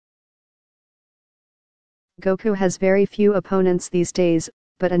Goku has very few opponents these days,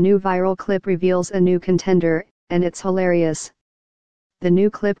 but a new viral clip reveals a new contender, and it's hilarious. The new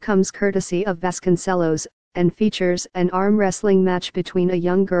clip comes courtesy of Vasconcellos, and features an arm wrestling match between a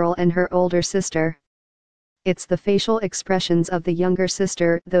young girl and her older sister. It's the facial expressions of the younger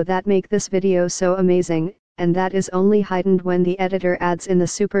sister though that make this video so amazing, and that is only heightened when the editor adds in the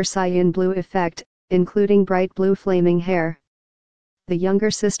Super Saiyan Blue effect, including bright blue flaming hair. The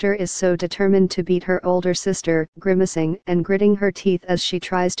younger sister is so determined to beat her older sister, grimacing and gritting her teeth as she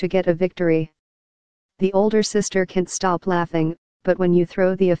tries to get a victory. The older sister can't stop laughing, but when you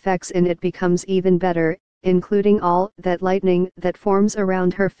throw the effects in it becomes even better, including all that lightning that forms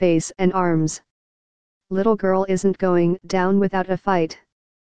around her face and arms. Little girl isn't going down without a fight.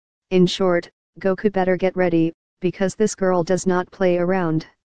 In short, Goku better get ready, because this girl does not play around.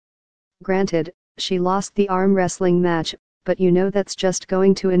 Granted, she lost the arm wrestling match, but you know that's just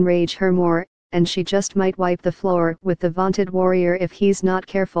going to enrage her more, and she just might wipe the floor with the vaunted warrior if he's not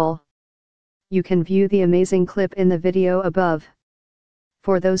careful. You can view the amazing clip in the video above.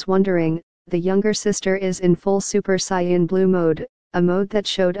 For those wondering, the younger sister is in full Super Saiyan Blue mode, a mode that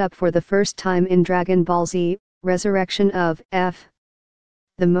showed up for the first time in Dragon Ball Z, Resurrection of F.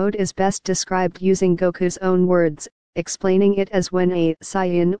 The mode is best described using Goku's own words, explaining it as when a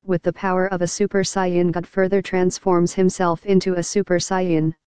Saiyan with the power of a Super Saiyan God further transforms himself into a Super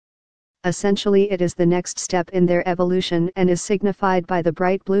Saiyan. Essentially it is the next step in their evolution and is signified by the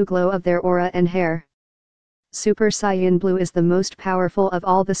bright blue glow of their aura and hair. Super Saiyan Blue is the most powerful of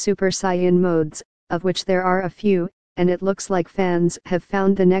all the Super Saiyan modes, of which there are a few, and it looks like fans have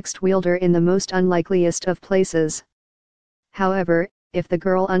found the next wielder in the most unlikeliest of places. However, if the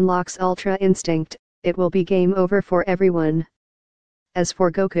girl unlocks Ultra Instinct, it will be game over for everyone. As for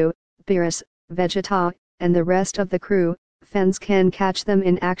Goku, Beerus, Vegeta, and the rest of the crew, fans can catch them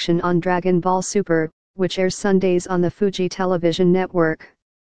in action on Dragon Ball Super, which airs Sundays on the Fuji television network.